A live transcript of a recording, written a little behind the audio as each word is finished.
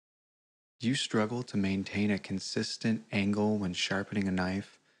Do you struggle to maintain a consistent angle when sharpening a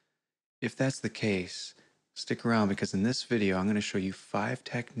knife? If that's the case, stick around because in this video I'm going to show you 5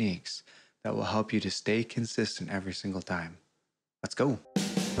 techniques that will help you to stay consistent every single time. Let's go!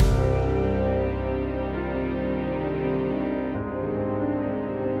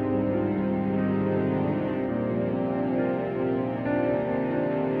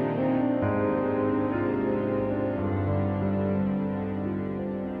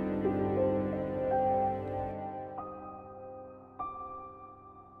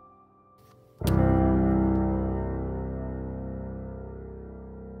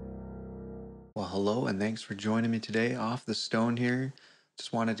 Well, hello and thanks for joining me today off the stone here.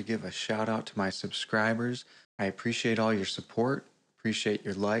 Just wanted to give a shout out to my subscribers. I appreciate all your support, appreciate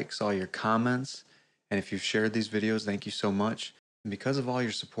your likes, all your comments, and if you've shared these videos, thank you so much. And because of all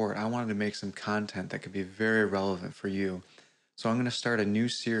your support, I wanted to make some content that could be very relevant for you. So I'm going to start a new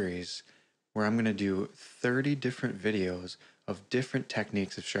series where I'm going to do 30 different videos of different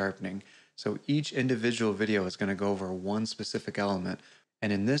techniques of sharpening. So each individual video is going to go over one specific element.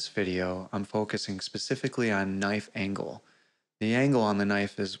 And in this video, I'm focusing specifically on knife angle. The angle on the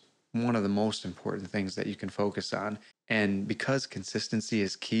knife is one of the most important things that you can focus on. And because consistency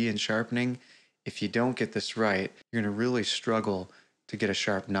is key in sharpening, if you don't get this right, you're going to really struggle to get a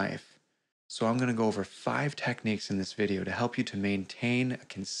sharp knife. So I'm going to go over 5 techniques in this video to help you to maintain a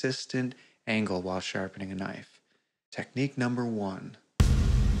consistent angle while sharpening a knife. Technique number 1.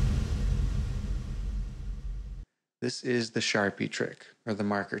 This is the Sharpie trick, or the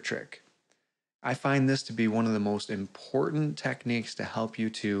marker trick. I find this to be one of the most important techniques to help you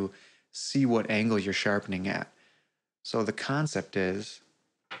to see what angle you're sharpening at. So the concept is,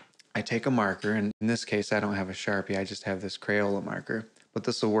 I take a marker, and in this case I don't have a Sharpie, I just have this Crayola marker, but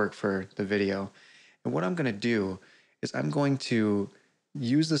this will work for the video. And what I'm going to do is I'm going to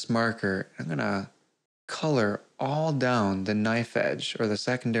use this marker, I'm going to color all down the knife edge or the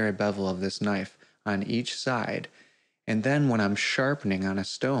secondary bevel of this knife on each side. And then when I'm sharpening on a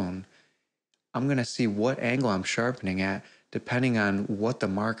stone, I'm going to see what angle I'm sharpening at depending on what the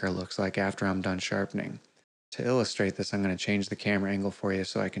marker looks like after I'm done sharpening. To illustrate this, I'm going to change the camera angle for you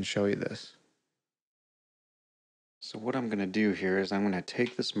so I can show you this. So what I'm going to do here is I'm going to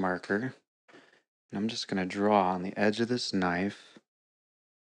take this marker and I'm just going to draw on the edge of this knife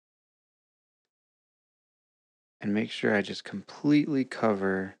and make sure I just completely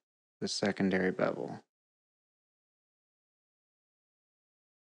cover the secondary bevel.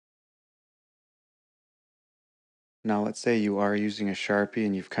 Now let's say you are using a Sharpie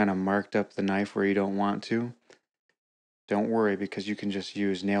and you've kind of marked up the knife where you don't want to. Don't worry, because you can just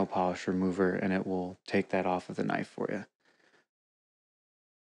use nail polish remover and it will take that off of the knife for you.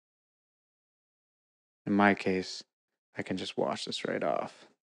 In my case, I can just wash this right off,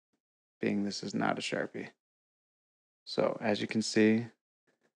 being this is not a Sharpie. So as you can see,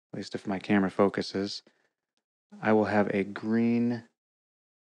 at least if my camera focuses, I will have a green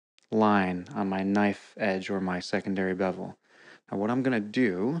line on my knife edge or my secondary bevel. Now what I'm going to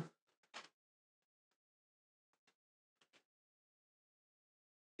do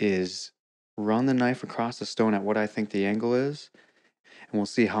is run the knife across the stone at what I think the angle is, and we'll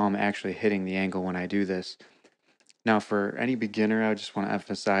see how I'm actually hitting the angle when I do this. Now for any beginner, I just want to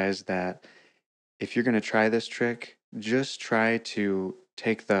emphasize that if you're going to try this trick, just try to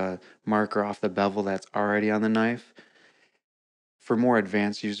take the marker off the bevel that's already on the knife. For more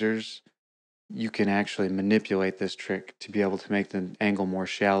advanced users, you can actually manipulate this trick to be able to make the angle more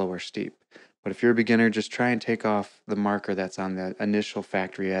shallow or steep. But if you're a beginner, just try and take off the marker that's on the initial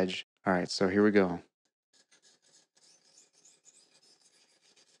factory edge. All right, so here we go. I'm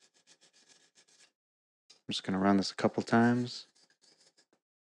just going to run this a couple times.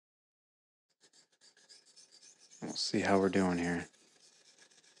 We'll see how we're doing here.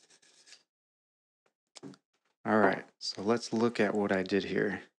 All right, so let's look at what I did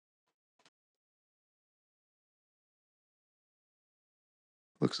here.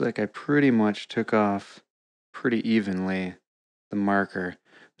 Looks like I pretty much took off pretty evenly the marker.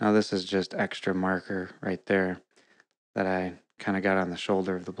 Now this is just extra marker right there that I kind of got on the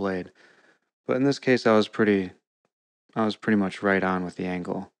shoulder of the blade. But in this case I was pretty much right on with the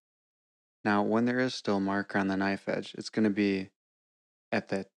angle. Now when there is still marker on the knife edge, it's going to be at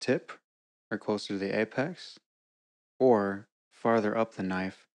the tip or closer to the apex, or farther up the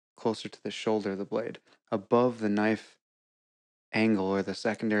knife closer to the shoulder of the blade. Above the knife angle or the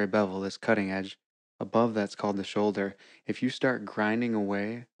secondary bevel, this cutting edge, above that's called the shoulder. If you start grinding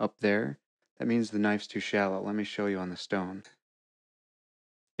away up there, that means the knife's too shallow. Let me show you on the stone.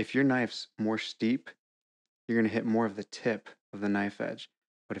 If your knife's more steep, you're going to hit more of the tip of the knife edge.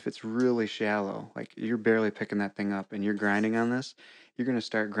 But if it's really shallow, like you're barely picking that thing up and you're grinding on this, you're going to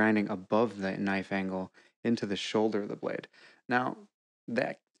start grinding above the knife angle into the shoulder of the blade. Now,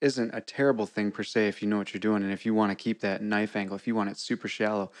 that isn't a terrible thing per se if you know what you're doing and if you want to keep that knife angle, if you want it super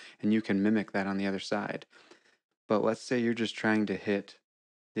shallow and you can mimic that on the other side. But let's say you're just trying to hit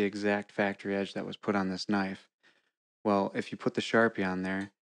the exact factory edge that was put on this knife. Well, if you put the Sharpie on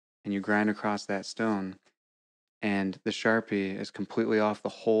there and you grind across that stone and the Sharpie is completely off the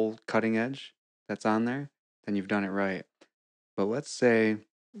whole cutting edge that's on there, then you've done it right. But let's say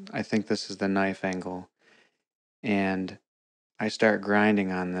I think this is the knife angle and I start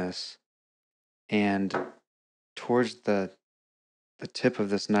grinding on this, and towards the tip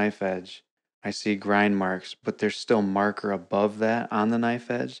of this knife edge, I see grind marks, but there's still marker above that on the knife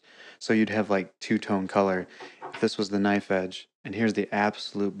edge. So you'd have like two-tone color. If this was the knife edge, and here's the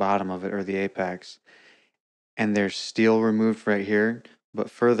absolute bottom of it, or the apex, and there's steel removed right here,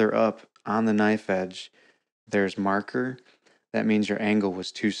 but further up on the knife edge, there's marker, that means your angle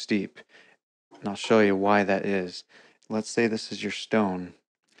was too steep. And I'll show you why that is. Let's say this is your stone,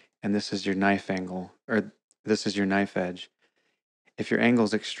 and this is your knife angle, or this is your knife edge. If your angle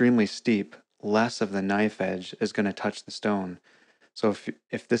is extremely steep, less of the knife edge is going to touch the stone. So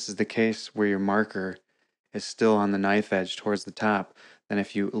if this is the case where your marker is still on the knife edge towards the top, then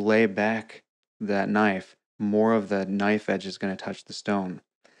if you lay back that knife, more of the knife edge is going to touch the stone.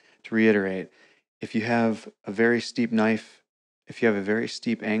 To reiterate, if you have a very steep knife, if you have a very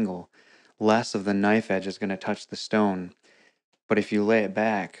steep angle, less of the knife edge is going to touch the stone. But if you lay it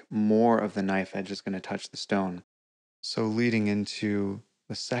back, more of the knife edge is going to touch the stone. So leading into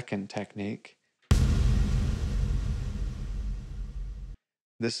the second technique,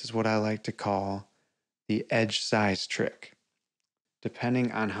 this is what I like to call the edge size trick.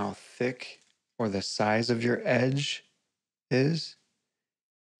 Depending on how thick or the size of your edge is,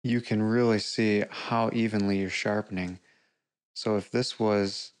 you can really see how evenly you're sharpening. So if this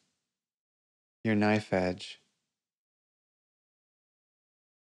was your knife edge,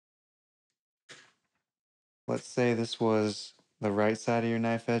 let's say this was the right side of your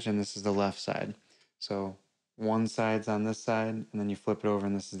knife edge and this is the left side. So one side's on this side and then you flip it over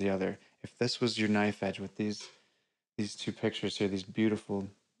and this is the other. If this was your knife edge with these two pictures here, these beautiful,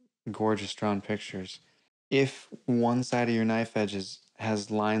 gorgeous drawn pictures. If one side of your knife edge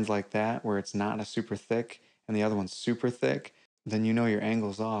has lines like that where it's not a super thick and the other one's super thick, then you know your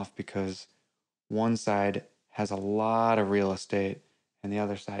angle's off because one side has a lot of real estate and the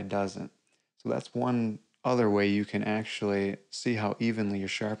other side doesn't. So that's one other way you can actually see how evenly you're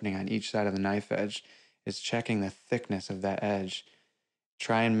sharpening on each side of the knife edge is checking the thickness of that edge.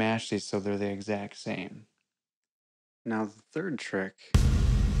 Try and match these so they're the exact same. Now the third trick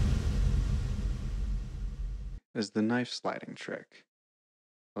is the knife sliding trick.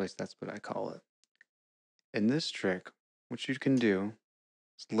 At least that's what I call it. In this trick, what you can do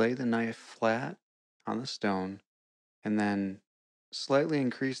is lay the knife flat on the stone and then slightly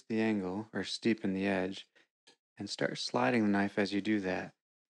increase the angle or steepen the edge and start sliding the knife as you do that.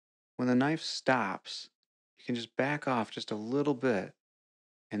 When the knife stops, you can just back off just a little bit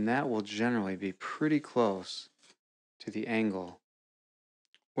and that will generally be pretty close to the angle.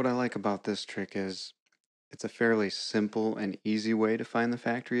 What I like about this trick is it's a fairly simple and easy way to find the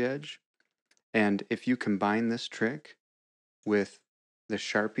factory edge. And if you combine this trick with the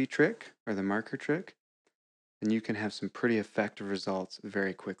Sharpie trick or the marker trick, then you can have some pretty effective results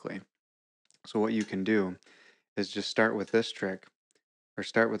very quickly. So what you can do is just start with this trick or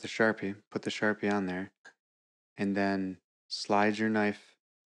start with the Sharpie, put the Sharpie on there, and then slide your knife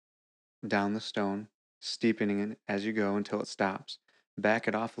down the stone, steepening it as you go until it stops. Back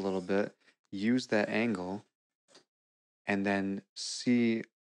it off a little bit, use that angle, and then see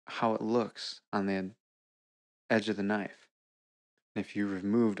how it looks on the edge of the knife. If you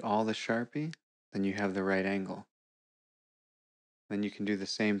removed all the Sharpie, then you have the right angle. Then you can do the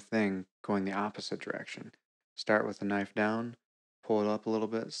same thing going the opposite direction. Start with the knife down, pull it up a little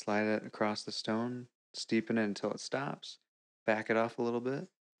bit, slide it across the stone, steepen it until it stops, back it off a little bit,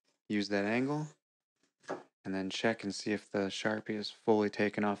 use that angle, and then check and see if the Sharpie is fully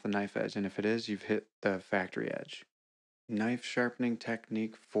taken off the knife edge. And if it is, you've hit the factory edge. Knife sharpening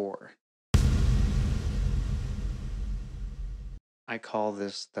technique 4. I call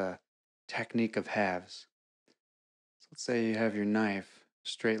this the technique of halves. So let's say you have your knife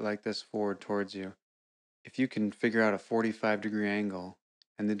straight like this forward towards you. If you can figure out a 45-degree angle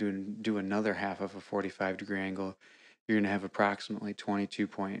and then do another half of a 45-degree angle, you're going to have approximately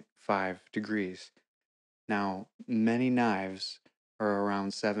 22.5 degrees. Now, many knives are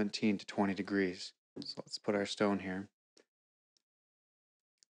around 17 to 20 degrees. So let's put our stone here.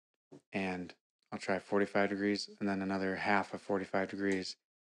 and I'll try 45 degrees and then another half of 45 degrees.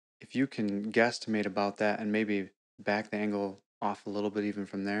 If you can guesstimate about that and maybe back the angle off a little bit even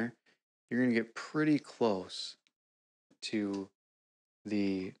from there, you're going to get pretty close to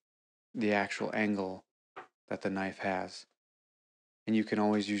the actual angle that the knife has. And you can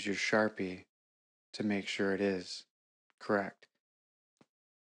always use your Sharpie to make sure it is correct.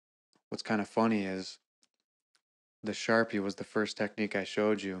 What's kind of funny is the Sharpie was the first technique I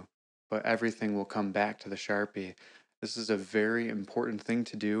showed you, but everything will come back to the Sharpie. This is a very important thing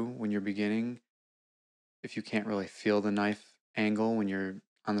to do when you're beginning if you can't really feel the knife angle when you're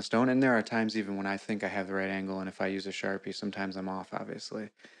on the stone. And there are times even when I think I have the right angle, and if I use a Sharpie, sometimes I'm off, obviously.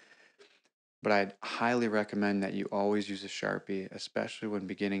 But I'd highly recommend that you always use a Sharpie, especially when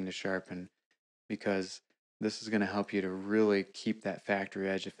beginning to sharpen, because this is going to help you to really keep that factory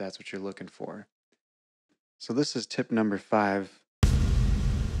edge if that's what you're looking for. So this is tip number 5.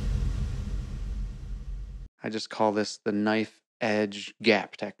 I just call this the knife edge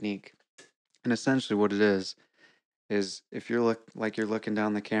gap technique. And essentially what it is if you're like you're looking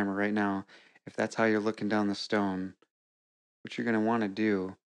down the camera right now, if that's how you're looking down the stone, what you're going to want to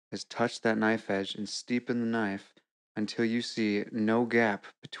do is touch that knife edge and steepen the knife until you see no gap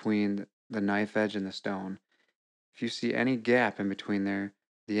between the knife edge and the stone. If you see any gap in between there,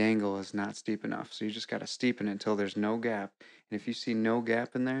 the angle is not steep enough. So you just got to steepen it until there's no gap. And if you see no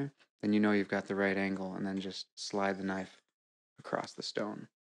gap in there, then you know you've got the right angle, and then just slide the knife across the stone.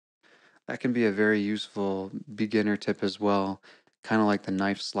 That can be a very useful beginner tip as well, kind of like the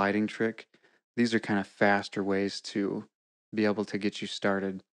knife sliding trick. These are kind of faster ways to be able to get you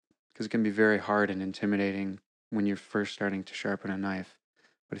started, because it can be very hard and intimidating when you're first starting to sharpen a knife.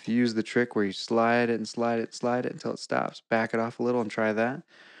 But if you use the trick where you slide it and slide it until it stops, back it off a little and try that.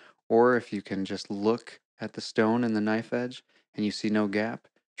 Or if you can just look at the stone and the knife edge and you see no gap,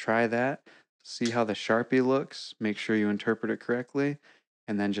 try that. See how the Sharpie looks, make sure you interpret it correctly,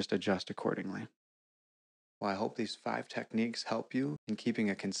 and then just adjust accordingly. Well, I hope these 5 techniques help you in keeping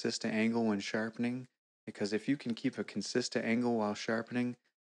a consistent angle when sharpening, because if you can keep a consistent angle while sharpening,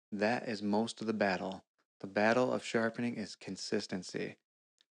 that is most of the battle. The battle of sharpening is consistency.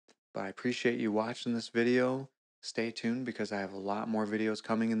 But I appreciate you watching this video. Stay tuned because I have a lot more videos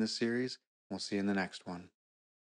coming in this series. We'll see you in the next one.